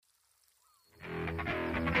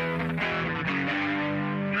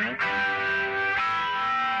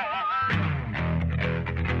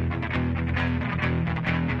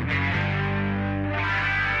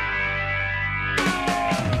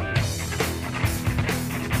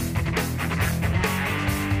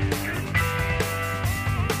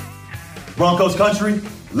Broncos country,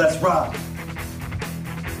 let's ride.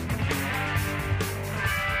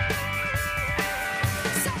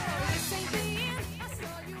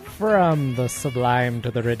 From the sublime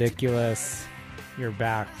to the ridiculous, you're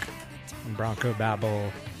back on Bronco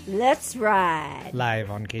Babble, Let's ride.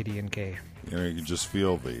 live on KD&K. You know, you can just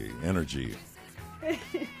feel the energy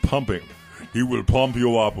pumping. He will pump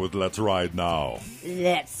you up with "Let's Ride Now."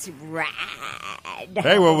 Let's ride.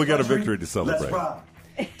 Hey, well, we got a victory to Let's celebrate. ride.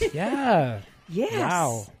 Yeah. Yes.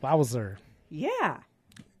 Wow. Wowzer. Yeah.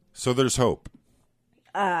 So there's hope.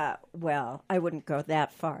 Well, I wouldn't go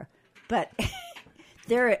that far, but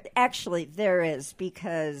there is,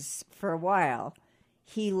 because for a while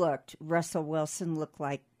Russell Wilson looked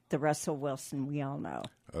like the Russell Wilson we all know.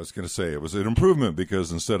 I was going to say it was an improvement because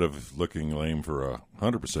instead of looking lame for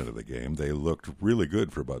 100% of the game, they looked really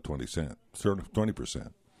good for about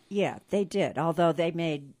 20%. Yeah, they did. Although they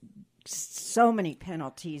made so many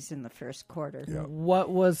penalties in the first quarter. Yeah. What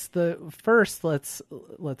was the first? Let's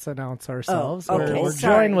announce ourselves. Oh, okay, We're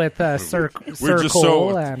sorry. joined with Sir We're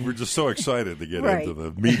Cole, and we're just so excited to get Right. into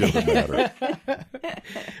the meat of the matter.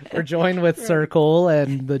 we're joined with Sir Cole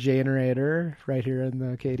and the Janerator right here in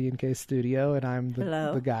the KD&K studio, and I'm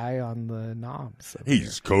Hello. the guy on the knobs.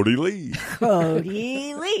 He's Cody Lee.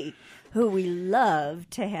 Cody Lee, who we love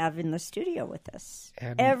to have in the studio with us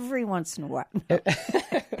And- every once in a while.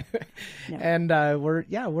 And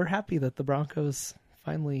we're happy that the Broncos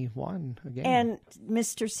finally won a game. And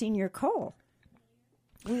Mr. Senior Cole.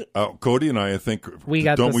 Cody and I think We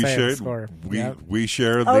got don't the we same share score. we Yep. we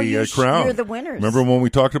share Oh, the crown. you're the winners. Remember when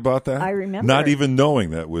we talked about that? I remember. Not even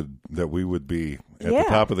knowing that we would be at Yeah. the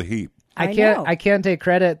top of the heap. I know. I can't take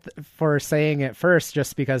credit for saying it first,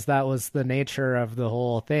 just because that was the nature of the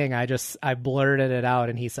whole thing. I blurted it out,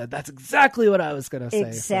 and he said, "That's exactly what I was going to say."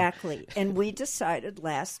 Exactly. And we decided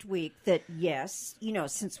last week that, yes,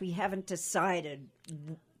 since we haven't decided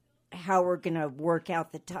how we're going to work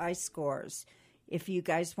out the tie scores, if you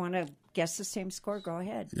guys want to guess the same score, go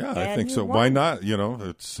ahead. Yeah, I And think you so. won. Why not?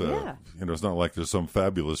 It's Yeah. it's not like there's some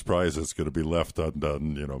fabulous prize that's going to be left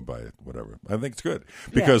undone, by whatever. I think it's good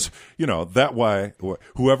because that way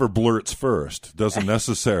whoever blurts first doesn't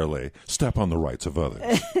necessarily step on the rights of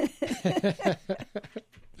others.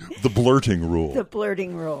 The blurting rule. The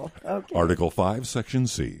blurting rule. Okay. Article 5, Section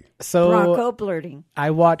C. So Bronco blurting. I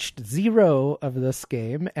watched 0 of this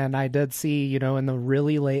game, and I did see, in the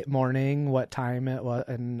really late morning what time it was,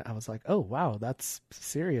 and I was like, "Oh wow, that's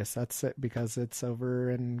serious. That's it," because it's over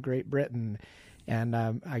in Great Britain, and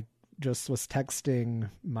I just was texting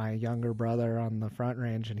my younger brother on the Front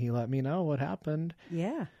Range, and he let me know what happened.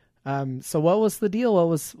 Yeah. So what was the deal? What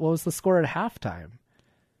was the score at halftime?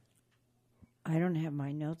 I don't have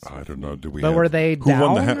my notes. I don't know. Do we? But have, were they who won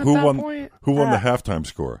down the at who that won point? who won the halftime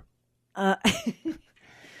score? My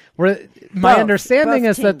Both- understanding both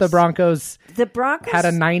is that the teams. Broncos The Broncos had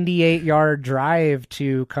a 98-yard drive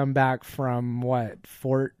to come back from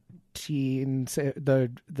 14.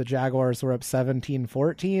 The Jaguars were up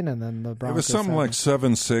 17-14, and then the Broncos. It was something had- like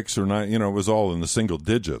 7-6 or 9. It was all in the single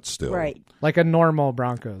digits still. Right. like a normal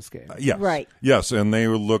Broncos game. Yes. Right. Yes, and they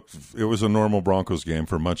looked. It was a normal Broncos game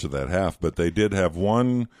for much of that half, but they did have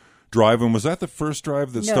one drive, and was that the first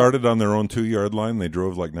drive that No. started on their own 2-yard line? They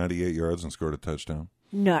drove like 98 yards and scored a touchdown.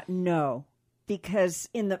 No, because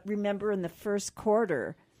remember in the first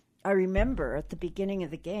quarter, I remember at the beginning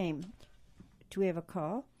of the game. Do we have a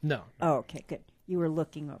call? No. Oh, okay, good. You were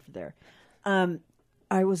looking over there.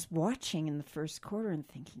 I was watching in the first quarter and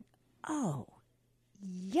thinking, "Oh,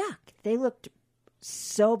 yuck!" They looked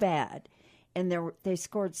so bad, and they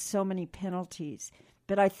scored so many penalties.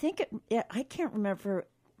 But I think I can't remember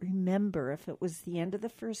if it was the end of the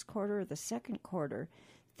first quarter or the second quarter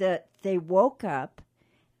that they woke up.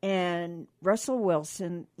 And Russell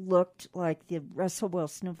Wilson looked like the Russell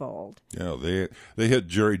Wilson of old. Yeah, they hit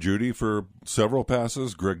Jerry Jeudy for several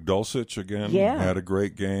passes. Greg Dulcich again had a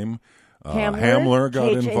great game. Hamler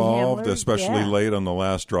got KJ involved, Hamler, especially yeah. late on the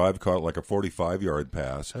last drive. Caught like a 45-yard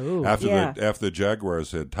pass Ooh. after Yeah. the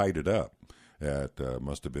Jaguars had tied it up. At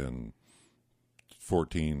must have been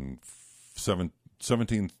 17.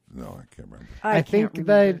 No, I can't remember. I can't think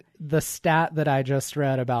remember. that the stat that I just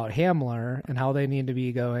read about Hamler and how they need to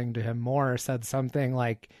be going to him more said something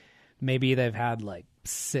like maybe they've had like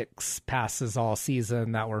 6 passes all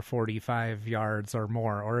season that were 45 yards or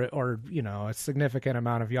more, or a significant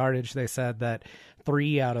amount of yardage. They said that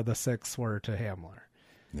 3 out of the 6 were to Hamler.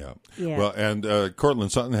 Yeah. Yeah. Well, and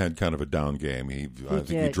Cortland Sutton had kind of a down game. I think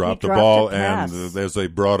he did. dropped He the dropped ball, a pass. and as they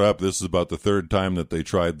brought up, this is about the third time that they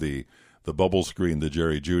tried the bubble screen to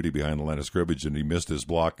Jerry Jeudy behind the line of scrimmage, and he missed his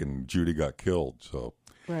block, and Jeudy got killed. So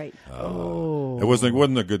Right. It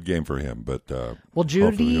wasn't a good game for him, but Well, hopefully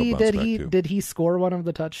Judy, he'll bounce back too. did he score one of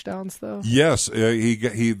the touchdowns though? Yes,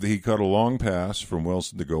 he caught a long pass from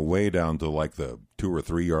Wilson to go way down to like the 2 or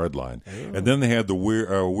 3 yard line, and then they had the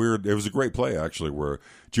weird. It was a great play actually, where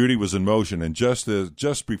Judy was in motion, and just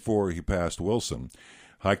before he passed Wilson,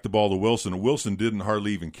 hiked the ball to Wilson, and Wilson didn't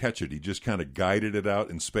hardly even catch it. He just kind of guided it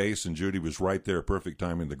out in space, and Judy was right there, perfect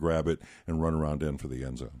timing to grab it and run around in for the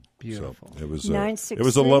end zone. Beautiful. So it was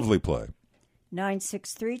 963. a lovely play.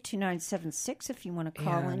 963-2976 if you want to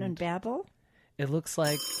call in and babble. It looks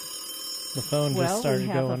like the phone Well, just started we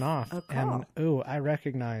have going a off. call. And I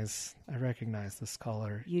recognize this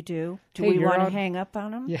caller. You do? Do Hey, we you're want to on- hang up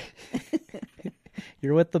on him? Yeah.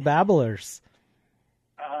 You're with the Babblers.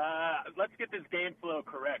 Let's get this game flow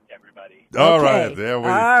correct, everybody. All Okay. right, there we.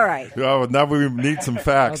 All right. Oh, now we need some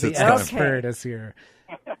facts. The It's time. expert is here.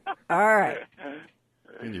 All right.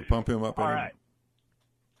 Can you pump him up? All any? right.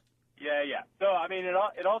 Yeah. So, I mean, it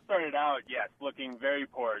all started out, yes, looking very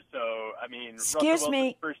poor. So, I mean, Excuse Russell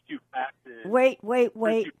me. Wilson's first 2 passes. Wait. first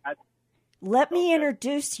 2 passes- Let me Okay.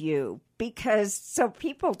 introduce you because so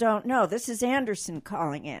people don't know. This is Anderson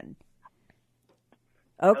calling in.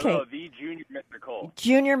 Okay. Hello, the junior Mr. Cole.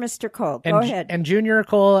 Junior Mr. Cole, go And, ahead. And Junior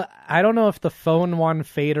Cole, I don't know if the phone one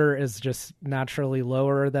fader is just naturally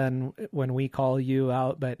lower than when we call you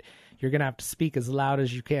out, but you're going to have to speak as loud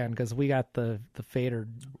as you can because we got the fader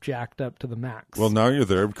jacked up to the max. Well, now you're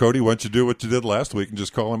there, Cody. Why don't you do what you did last week and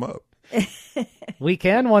just call him up? we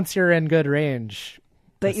can once you're in good range.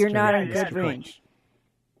 but you're not in Yeah, good yeah. range.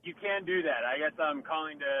 You can do that. I guess I'm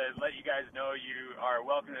calling to let you guys know you are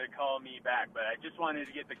welcome to call me back, but I just wanted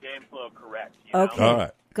to get the game flow correct. You know? Okay. All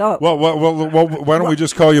right. Go. Well, why don't we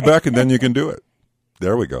just call you back and then you can do it?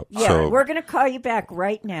 There we go. Yeah, So we're going to call you back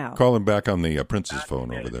right now. call him back on the Prince's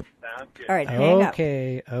phone over there. Sounds good. All right, hang up.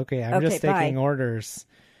 Okay. I'm Okay, just taking bye. orders.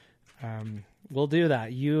 We'll do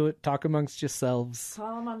that. You talk amongst yourselves.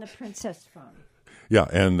 Call him on the princess phone. Yeah,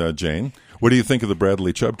 and Jane, what do you think of the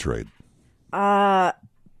Bradley Chubb trade? I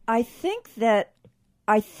think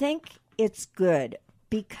it's good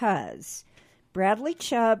because Bradley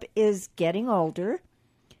Chubb is getting older,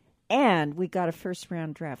 and we got a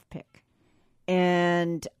first-round draft pick.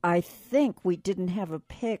 And I think we didn't have a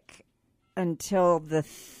pick until the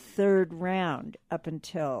 3rd round up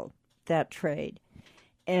until that trade.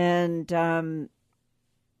 And, so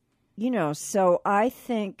I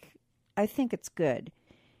think it's good.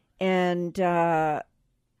 And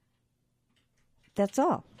that's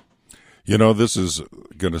all. You know, this is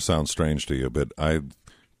going to sound strange to you, but I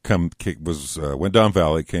went down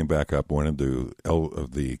Valley, came back up, went into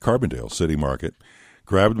the Carbondale City Market,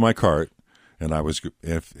 grabbed my cart, and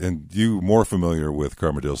and you more familiar with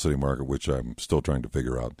Carbondale City Market, which I'm still trying to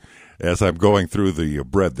figure out. As I'm going through the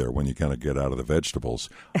bread there, when you kind of get out of the vegetables,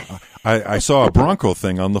 I saw a Bronco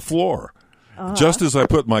thing on the floor, just as I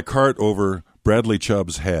put my cart over Bradley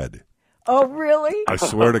Chubb's head. Oh, really? I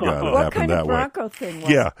swear to God, it What happened kind that of way. Bronco thing was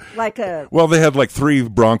Yeah. it? Like a... Well, they had like 3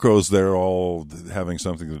 Broncos there, all having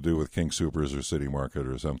something to do with King Supers or City Market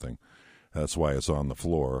or something. That's why it's on the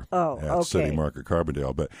floor at City okay. Market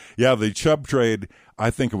Carbondale. But yeah, the Chubb trade,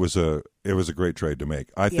 I think it was a great trade to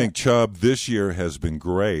make. I think Chubb this year has been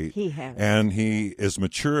great. He has. And he is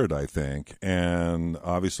matured, I think. And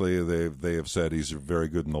obviously they have said he's very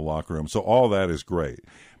good in the locker room. So all that is great.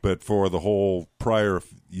 But for the whole prior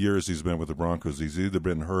years he's been with the Broncos, he's either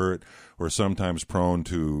been hurt or sometimes prone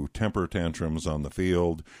to temper tantrums on the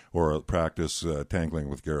field or at practice tangling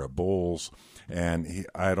with Garrett Bowles. And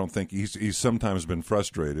I don't think he's sometimes been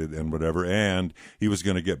frustrated and whatever. And he was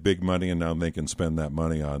going to get big money, and now they can spend that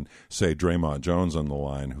money on, say, Draymond Jones on the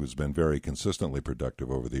line, who's been very consistently productive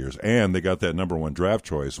over the years. And they got that number 1 draft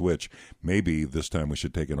choice, which maybe this time we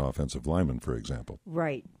should take an offensive lineman, for example.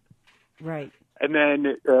 Right. And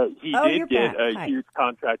then he you're did get back. a Hi. huge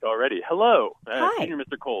contract already. Hello, Hi. Senior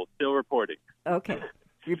Mr. Cole, still reporting. Okay.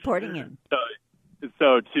 Reporting in.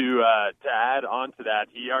 So to add on to that,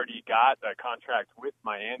 he already got a contract with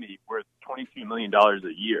Miami worth $22 million a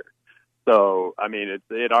year. So I mean,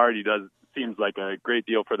 it already seems like a great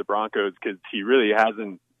deal for the Broncos because he really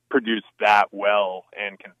hasn't produced that well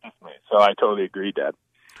and consistently. So I totally agree, Dad.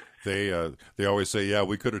 They always say, yeah,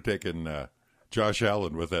 we could have taken Josh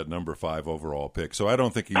Allen with that number 5 overall pick. So I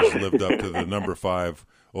don't think he's lived up to the number 5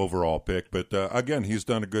 overall pick. But again, he's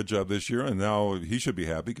done a good job this year, and now he should be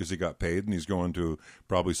happy because he got paid, and he's going to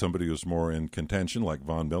probably somebody who's more in contention, like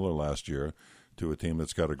Von Miller last year, to a team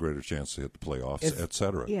that's got a greater chance to hit the playoffs, et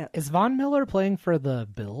cetera. Yeah. Is Von Miller playing for the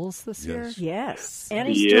Bills this year? Yes. And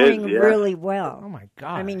He he's is, doing yeah. really well. Oh, my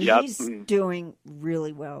God. I mean, Yep. he's doing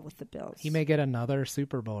really well with the Bills. He may get another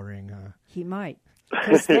Super Bowl ring. He might.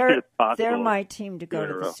 Because they're, It's possible. they're my team to go In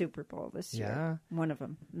to a the row. Super Bowl this year. Yeah. One of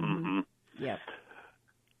them. Mm-hmm. Yep.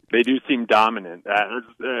 They do seem dominant.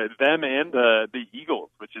 Them and the Eagles,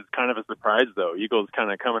 which is kind of a surprise, though. Eagles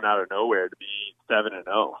kind of coming out of nowhere to be 7-0.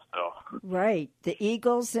 So Right. The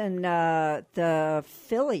Eagles and the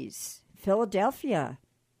Phillies, Philadelphia.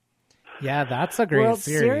 Yeah, that's a great World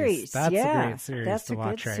series. That's yeah. a great series That's to a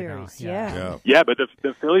watch good right series. now. Yeah. yeah, but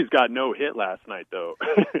the Phillies got no hit last night, though.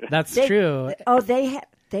 That's They- true. Oh, they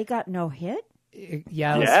got no hit?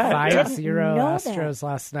 Yeah, it was Yeah. 5-0 Didn't know Astros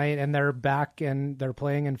last night, and they're back and they're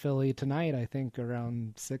playing in Philly tonight, I think,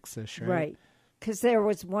 around 6-ish, right? Right. Because there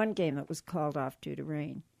was one game that was called off due to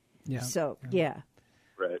rain. Yeah. So, yeah.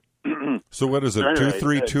 Right. So what is it? Anyway,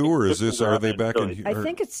 2-3-2, or is this? Are they back in? I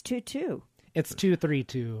think it's 2-2. It's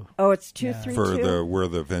 2-3-2. Oh, it's 2-3-2? for the where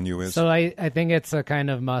the venue is. So I think it's a kind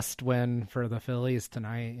of must win for the Phillies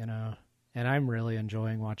tonight, and I'm really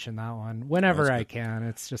enjoying watching that one whenever I can.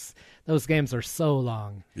 It's just those games are so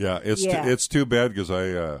long. Yeah, Yeah. it's too bad because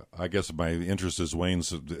I guess my interest has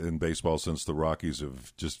waned in baseball since the Rockies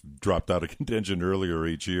have just dropped out of contention earlier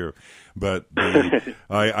each year. But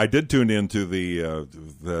I did tune into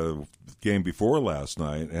the game before last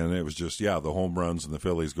night, and it was just the home runs and the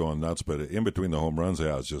Phillies going nuts. But in between the home runs,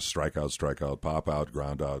 it's just strikeout, pop out,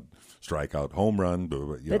 ground out, strikeout, home run.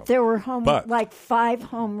 But there were like 5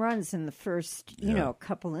 home runs in the first,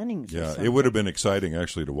 couple innings. Yeah, it would have been exciting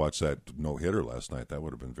actually to watch that no hitter last night. That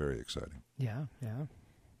would have been very exciting. Yeah.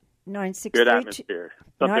 963 Good atmosphere.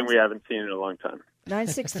 Something we haven't seen in a long time.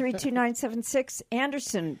 963-2976.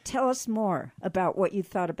 Anderson, tell us more about what you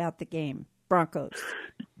thought about the game. Broncos.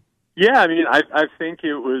 Yeah, I mean, I think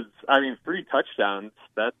it was. I mean, 3 touchdowns.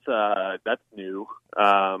 That's new.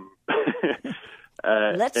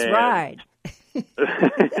 Let's ride.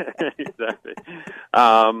 Exactly.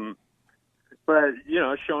 But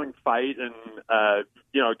showing fight and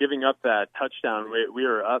giving up that touchdown. We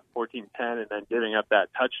were up 14-10, and then giving up that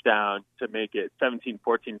touchdown to make it 17-14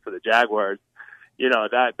 for the Jaguars.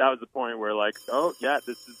 That was the point where this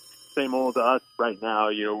is same old to us right now.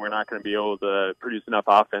 We're not going to be able to produce enough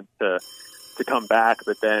offense to come back,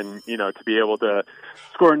 but then to be able to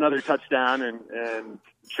score another touchdown and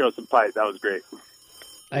show some fight, that was great.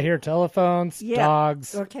 I hear telephones,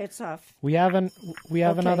 dogs. Okay, it's off. We have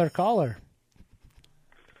another caller.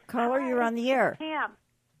 Caller, you're on the air. Pam.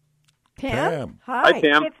 Pam? Hi, Hi.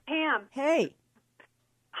 Pam. It's Pam. Hey.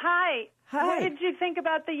 Hi. Hi. What did you think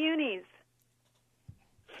about the unis?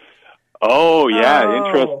 Oh, yeah, Oh.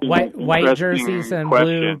 interesting. White interesting jerseys and question.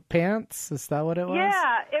 blue pants. Is that what it was?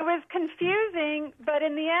 Yeah, it was confusing, but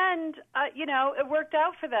in the end, it worked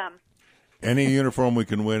out for them. Any uniform we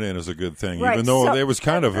can win in is a good thing, Right, even though so- it was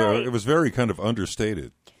kind of right. it was very kind of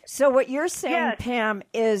understated. So what you're saying, Yes. Pam,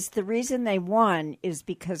 is the reason they won is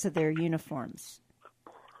because of their uniforms.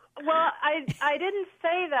 Well, I didn't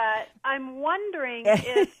say that. I'm wondering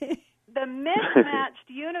if the mismatched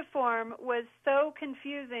uniform was so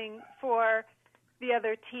confusing for the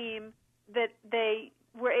other team that they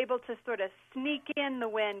were able to sort of sneak in the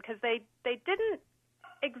win, because they didn't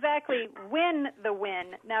exactly win the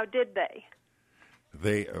win. Now, did they?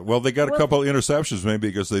 They got a couple interceptions maybe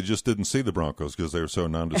because they just didn't see the Broncos because they were so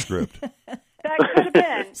nondescript. That could have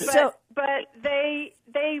been. So- but they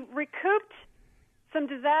recouped some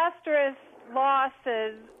disastrous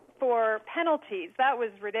losses for penalties. That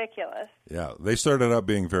was ridiculous. Yeah, they started out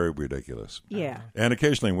being very ridiculous. Yeah. And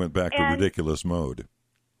occasionally went back to And- ridiculous mode.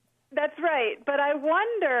 That's right. But at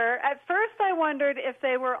first I wondered if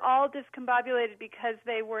they were all discombobulated because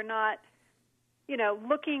they were not,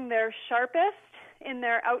 looking their sharpest in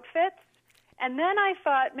their outfits. And then I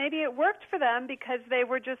thought maybe it worked for them because they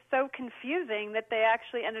were just so confusing that they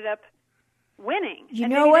actually ended up winning. You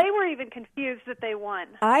and know maybe what? they were even confused that they won.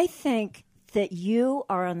 I think that you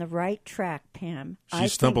are on the right track, Pam. She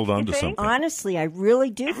stumbled onto You think? something. Honestly, I really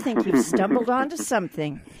do think you've stumbled onto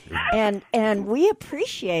something, and we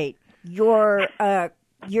appreciate your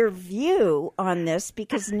view on this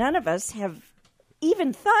because none of us have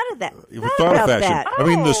even thought of that. You Thought thought of about fashion. that. I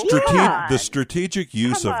mean, yeah. the strategic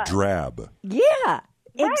use Come of on. drab. Yeah,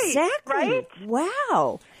 exactly. right?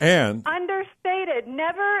 Wow. And Understated.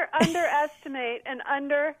 Never underestimate an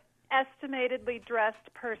underestimatedly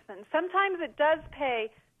dressed person. Sometimes it does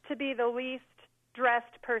pay to be the least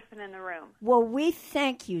dressed person in the room. Well, we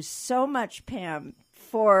thank you so much, Pam, You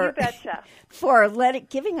for betcha. for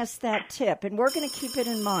giving us that tip, and we're going to keep it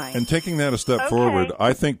in mind. And taking that a step Okay. forward,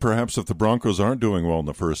 I think perhaps if the Broncos aren't doing well in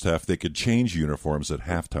the first half, they could change uniforms at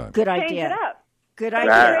halftime. Good Change idea. it up. Good That's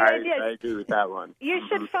idea. a great I idea. agree with that one. You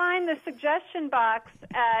should find the suggestion box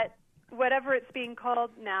at whatever it's being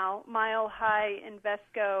called now, Mile High,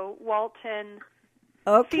 Invesco, Walton,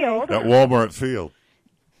 Okay. Field. At Walmart Field.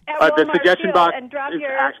 At The Walmart suggestion Field box and drop is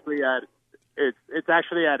your. actually at it's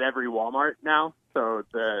actually at every Walmart now. So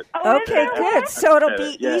the Oh, is Okay, it? good. So it'll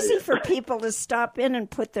be Yeah, easy yeah. for people to stop in and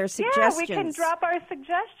put their Yeah, suggestions. we can drop our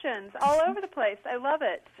suggestions all over the place. I love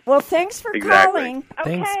it. Well, thanks for Exactly. calling.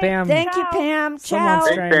 Thanks, Okay, Pam. Thank you, ciao. Pam. Someone's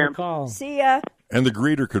Ciao. trying Pam. to call. See ya. And the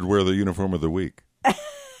greeter could wear the uniform of the week.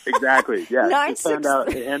 Exactly. Yeah. Just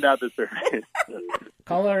 963. hand out the survey.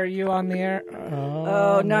 Caller, are you on the air?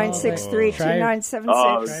 Oh, 963-2976.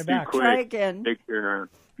 Oh, Try too back. quick. Try again. Big turnaround.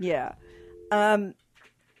 Yeah.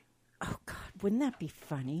 Oh God, wouldn't that be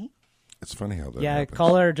funny? It's funny how that Yeah, happens.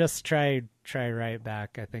 caller, just try right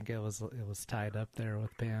back. I think it was tied up there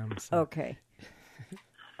with Pam. So. Okay.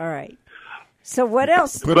 All right. So what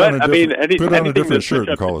else? Put But on a I mean, different, put on a anything different to shirt switch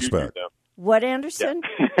and up call the us juju, back. though. What, Anderson?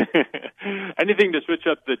 Anything to switch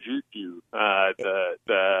up the juju,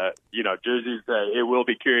 the jerseys. It will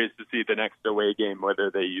be curious to see the next away game whether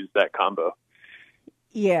they use that combo.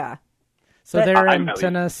 Yeah. So But- they're I'm in at least-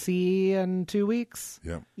 Tennessee in 2 weeks?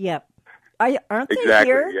 Yeah. Yep. Aren't they Exactly.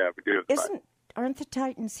 here? Yeah, we do. Have five. Aren't the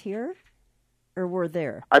Titans here? Or were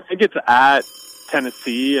there? I think it's at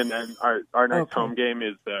Tennessee, and then our next Okay. home game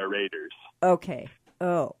is the Raiders. Okay.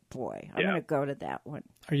 Oh boy, I'm Yeah. going to go to that one.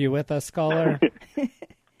 Are you with us, caller?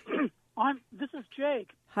 This is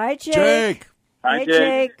Jake. Hi, Jake. Jake! Hi, Hi,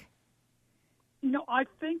 Jake. Jake. I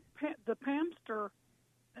think the Pamster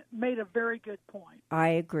made a very good point. I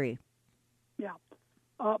agree. Yeah.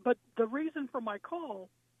 But the reason for my call,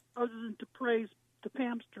 other than to praise the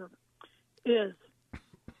Pamster, is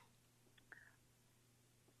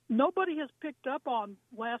nobody has picked up on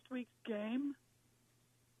last week's game.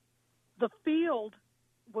 The field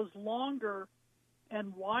was longer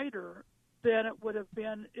and wider than it would have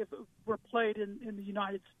been if it were played in the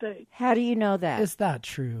United States. How do you know that? Is that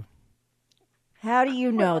true? How do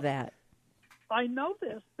you know that? I know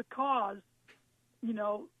this because,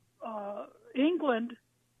 England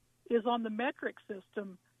is on the metric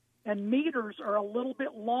system, and meters are a little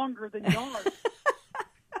bit longer than yards.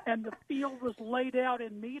 And the field was laid out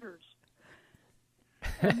in meters.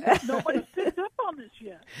 And nobody's picked up on this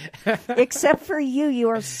yet. Except for you. You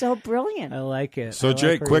are so brilliant. I like it. I So, like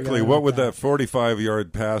Jake, where you're quickly, going what with would that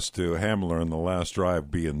 45-yard pass to Hamler in the last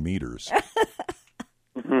drive be in meters?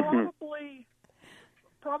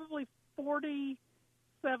 Probably 47.5.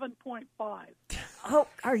 Oh,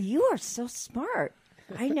 you are so smart.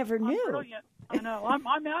 I never I'm knew. brilliant. I know. I'm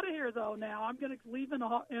out of here though. Now I'm going to leave in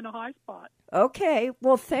a high spot. Okay.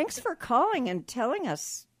 Well, thanks for calling and telling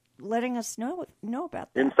us, letting us know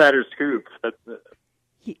about that. Insider scoop. That's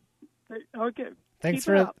it. Okay. Thanks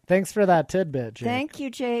Keep it up. thanks for that tidbit, Jake. Thank you,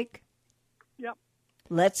 Jake. Yep.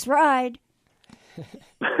 Let's ride.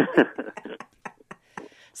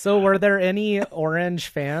 So were there any Orange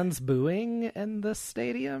fans booing in the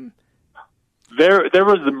stadium? There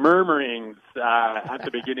was the murmurings at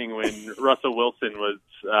the beginning when Russell Wilson was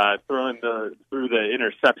throwing through the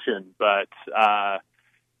interception, but I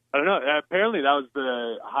don't know. Apparently, that was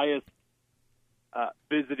the highest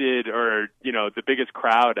visited, or the biggest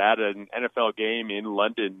crowd at an NFL game in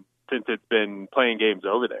London since it's been playing games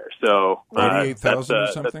over there. So 88,000 or that's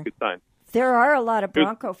a something? good sign. There are a lot of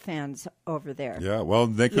Bronco fans over there. Yeah, well,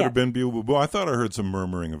 they could Yeah. have been. Well, I thought I heard some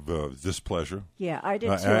murmuring of displeasure Yeah, I did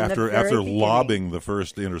too. in the after very beginning. lobbing the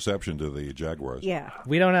first interception to the Jaguars. Yeah.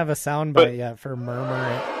 We don't have a soundbite yet for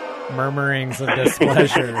murmurings of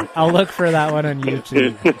displeasure. I'll look for that one on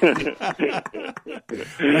YouTube.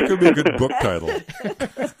 That could be a good book title.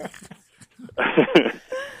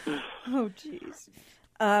 Oh, jeez.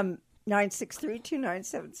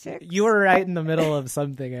 963-2976. You were right in the middle of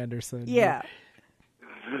something, Anderson. Yeah.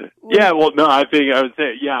 Yeah, well, no, I think I would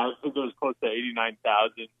say, I think there was close to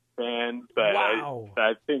 89,000 fans, but Wow.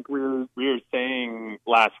 I think we were saying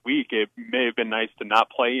last week it may have been nice to not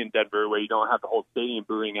play in Denver, where you don't have the whole stadium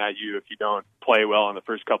booing at you if you don't play well on the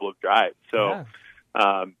first couple of drives. So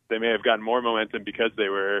they may have gotten more momentum because they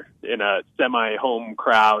were in a semi-home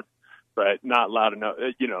crowd, but not loud enough.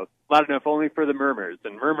 Loud enough only for the murmurs,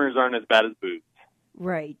 and murmurs aren't as bad as boos.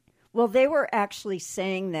 Right. Well, they were actually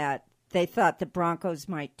saying that they thought the Broncos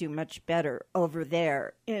might do much better over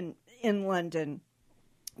there in London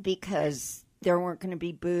because there weren't going to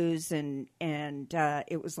be boos, and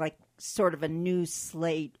it was like sort of a new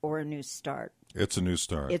slate or a new start. It's a new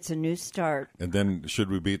start. It's a new start. And then, should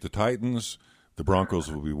we beat the Titans, the Broncos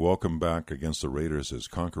will be welcomed back against the Raiders as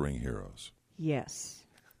conquering heroes. Yes.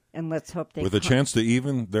 And let's hope they with a chance to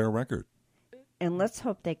even their record. And let's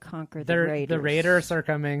hope they conquer the Raiders. The Raiders are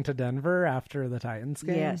coming to Denver after the Titans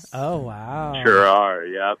game? Yes. Oh, wow. Sure are,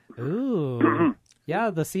 yep. Ooh. Yeah,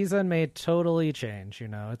 the season may totally change,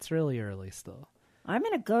 It's really early still. I'm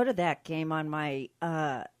going to go to that game on my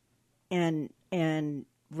and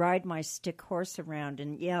ride my stick horse around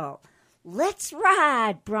and yell, "Let's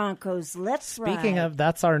ride, Broncos! Let's ride!" Speaking of,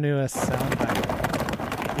 that's our newest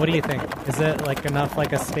soundbite. What do you think? Is it like enough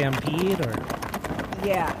like a stampede or?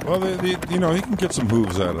 Yeah. Well, he can get some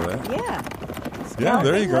hooves out of that. Yeah. Yeah,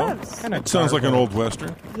 there you go. Kinda Sounds like an garble. old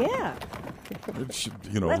Western. Yeah. It should,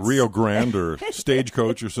 Rio Grande or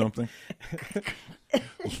Stagecoach or something.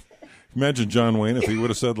 Imagine John Wayne if he would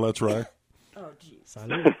have said, "Let's ride." Oh, geez.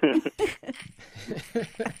 Salud.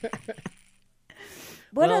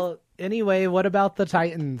 Well, anyway, what about the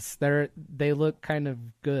Titans? They look kind of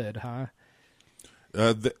good, huh?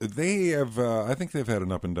 They have. I think they've had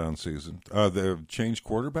an up and down season. They've changed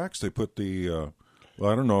quarterbacks. They put the.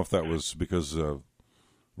 Well, I don't know if that was because.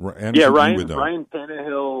 Ryan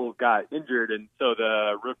Tannehill got injured, and so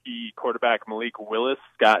the rookie quarterback Malik Willis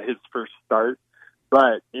got his first start.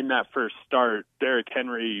 But in that first start, Derrick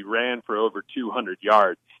Henry ran for over 200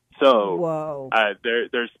 yards. So whoa.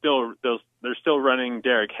 They're still running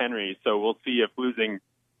Derrick Henry. So we'll see if losing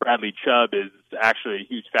Bradley Chubb is actually a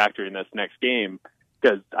huge factor in this next game,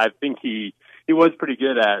 because I think he was pretty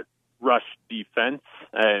good at rush defense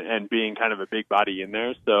and being kind of a big body in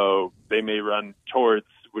there. So they may run towards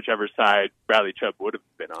whichever side Bradley Chubb would have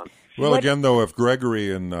been on. Well, again, though, if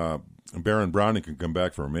Gregory and Baron Browning can come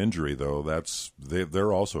back from injury, though,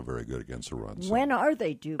 they're also very good against the run. So. When are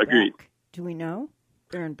they due Agreed. back? Do we know?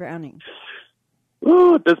 Baron Browning.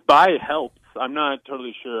 Ooh, this bye helps. I'm not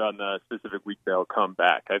totally sure on the specific week they'll come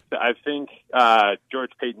back. I think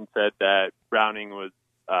George Payton said that Browning was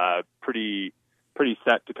pretty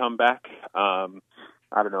set to come back. I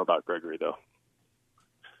don't know about Gregory, though.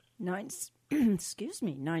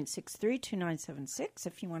 963-2976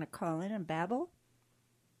 if you want to call in and babble.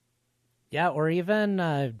 Yeah, or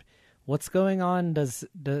even what's going on?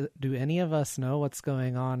 Do any of us know what's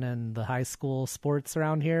going on in the high school sports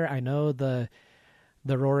around here? I know the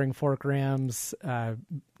Roaring Fork Rams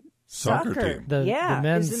soccer team. The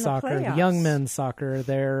men's soccer, the young playoffs. men's soccer,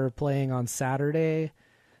 they're playing on Saturday.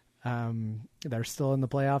 They're still in the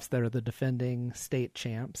playoffs. They're the defending state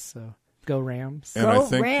champs, so go Rams. And Go I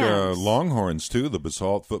think Rams. Longhorns, too, the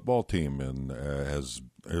Basalt football team, and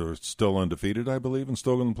are still undefeated, I believe, and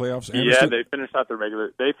still in the playoffs. Yeah, they finished out the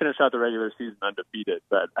regular season undefeated,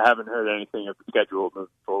 but I haven't heard anything of the schedule moving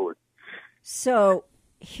forward. So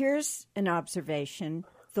here's an observation.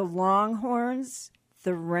 The Longhorns,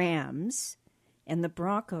 the Rams, and the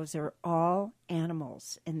Broncos are all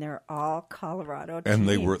animals, and they're all Colorado teams. And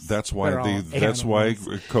they were. That's why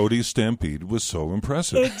Cody's Stampede was so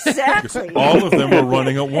impressive. Exactly. All of them were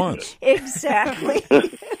running at once. Exactly.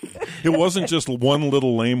 It wasn't just one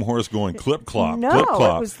little lame horse going clip clop, No, clip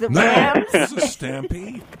clop. it was the Rams. It was a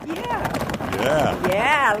stampede.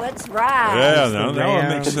 Yeah, let's ride. Yeah, now it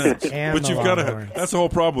makes Rams sense. and But the you've got to Longhorns. that's the whole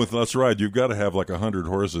problem with Let's Ride. You've got to have like 100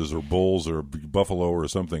 horses or bulls or buffalo or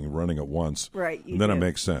something running at once. Right, you And then do. it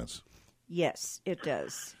makes sense. Yes, it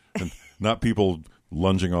does. And not people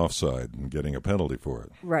lunging offside and getting a penalty for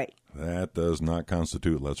it. Right. That does not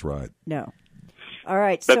constitute Let's Ride. No. All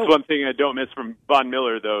right. That's So one thing I don't miss from Von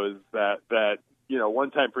Miller, though, is that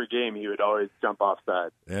one time per game he would always jump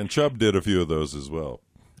offside. And Chubb did a few of those as well.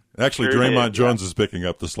 Actually, Sure Draymond did, Jones is picking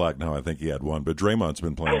up the slack now. I think he had one, but Draymond's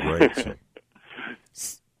been playing great. So.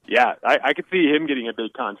 Yeah, I could see him getting a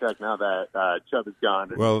big contract now that Chubb is gone,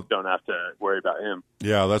 and Well- don't have to worry about him.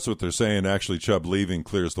 Yeah, that's what they're saying. Actually, Chubb leaving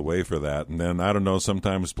clears the way for that. And then, I don't know,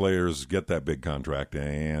 sometimes players get that big contract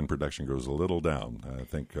and production goes a little down. I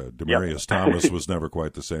think Demaryius Thomas was never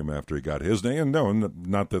quite the same after he got his day. And no,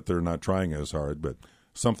 not that they're not trying as hard, but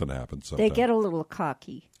something happens they sometimes. get a little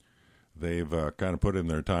cocky. They've kind of put in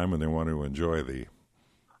their time and they want to enjoy the...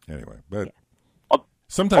 Anyway, but... Al-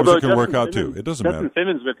 Sometimes Although it can work Justin out, too. Simmons- It doesn't Justin matter.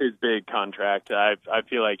 Simmons with his big contract, I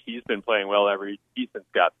feel like he's been playing well ever since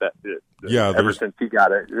got that. Yeah, ever there's- since he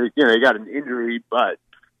got it. He got an injury, but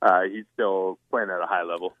he's still playing at a high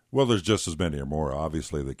level. Well, there's just as many or more,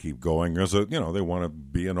 obviously, that keep going. They want to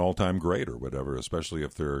be an all-time great or whatever, especially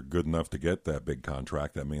if they're good enough to get that big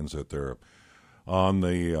contract. That means that they're on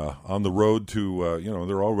the road to,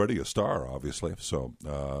 they're already a star, obviously. So,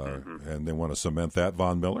 and they want to cement that.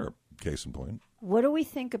 Von Miller, case in point. What do we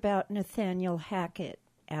think about Nathaniel Hackett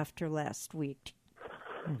after last week?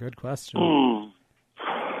 Good question.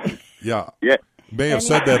 Yeah. Yeah. May have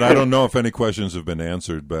said that. I don't know if any questions have been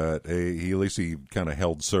answered, but at least he kind of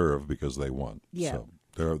held serve because they won. Yeah.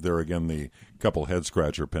 So there again the couple head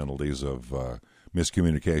scratcher penalties of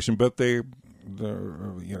miscommunication, but they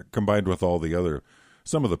combined with all the other,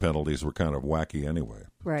 some of the penalties were kind of wacky anyway.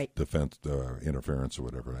 Right. Defense interference or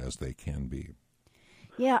whatever, as they can be.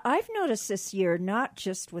 Yeah, I've noticed this year, not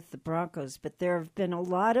just with the Broncos, but there have been a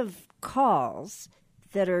lot of calls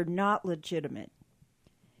that are not legitimate,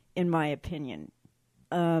 in my opinion.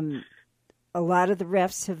 A lot of the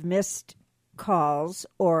refs have missed calls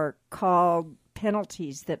or called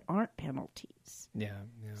penalties that aren't penalties. Yeah.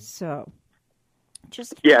 So,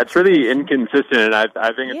 it's really inconsistent, and I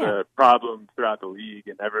think it's Yeah. a problem throughout the league,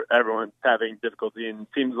 and everyone's having difficulty. And it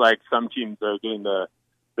seems like some teams are getting the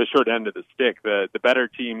short end of the stick. The better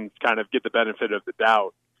teams kind of get the benefit of the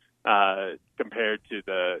doubt compared to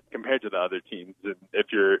the other teams. And if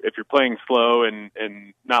you're playing slow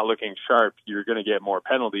and not looking sharp, you're going to get more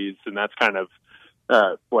penalties, and that's kind of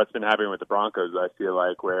what's been happening with the Broncos. I feel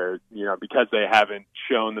like where because they haven't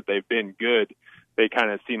shown that they've been good, they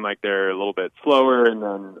kind of seem like they're a little bit slower, and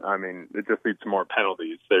then it just leads to more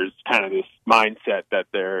penalties. There's kind of this mindset that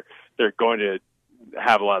they're going to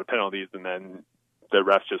have a lot of penalties, and then the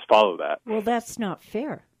refs just follow that. well, that's not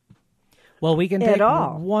fair. Well, we can At take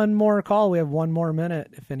all. one more call. We have one more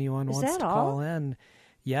minute if anyone Is wants that to all? call in.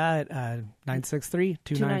 Yeah, at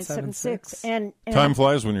 963-2976. And Time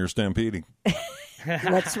flies when you're stampeding.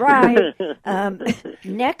 that's right.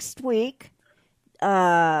 Next week,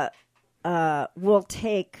 we'll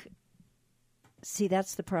take. See,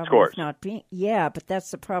 that's the problem Scores. with not being. Yeah, but that's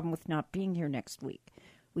the problem with not being here next week.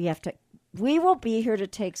 We will be here to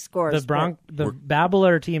take scores. The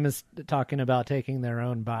Babbler team is talking about taking their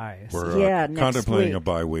own bye. We're next contemplating week. a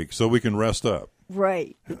bye week so we can rest up.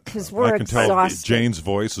 Right, because we're I can tell exhausted. Jane's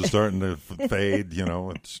voice is starting to fade.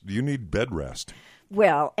 You need bed rest.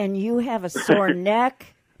 Well, and you have a sore neck,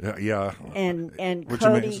 Yeah. and Which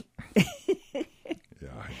Cody. means- Yeah,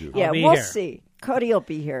 I do. Yeah, be we'll here. see. Cody will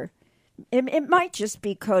be here. It might just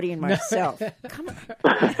be Cody and myself. Come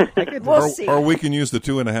on, we'll see. Or we can use the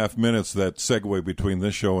 2.5 minutes that segue between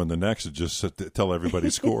this show and the next to just tell everybody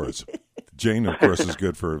scores. Jane, of course, is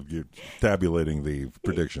good for tabulating the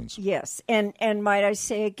predictions. Yes, and might I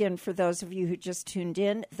say again, for those of you who just tuned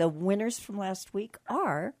in, the winners from last week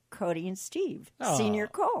are Cody and Steve. Oh, Senior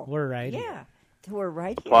Cole. we're right here. Yeah, we're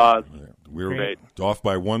right here. Applause. We were Great. off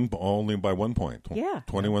by only by 1 point. Yeah.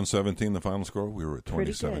 21-17, the final score. We were at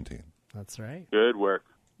Pretty good. 2017. That's right. Good work.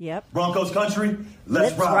 Yep. Broncos country,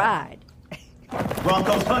 let's ride.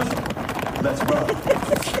 Broncos country, let's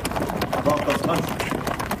ride. Broncos country,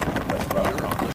 let's ride.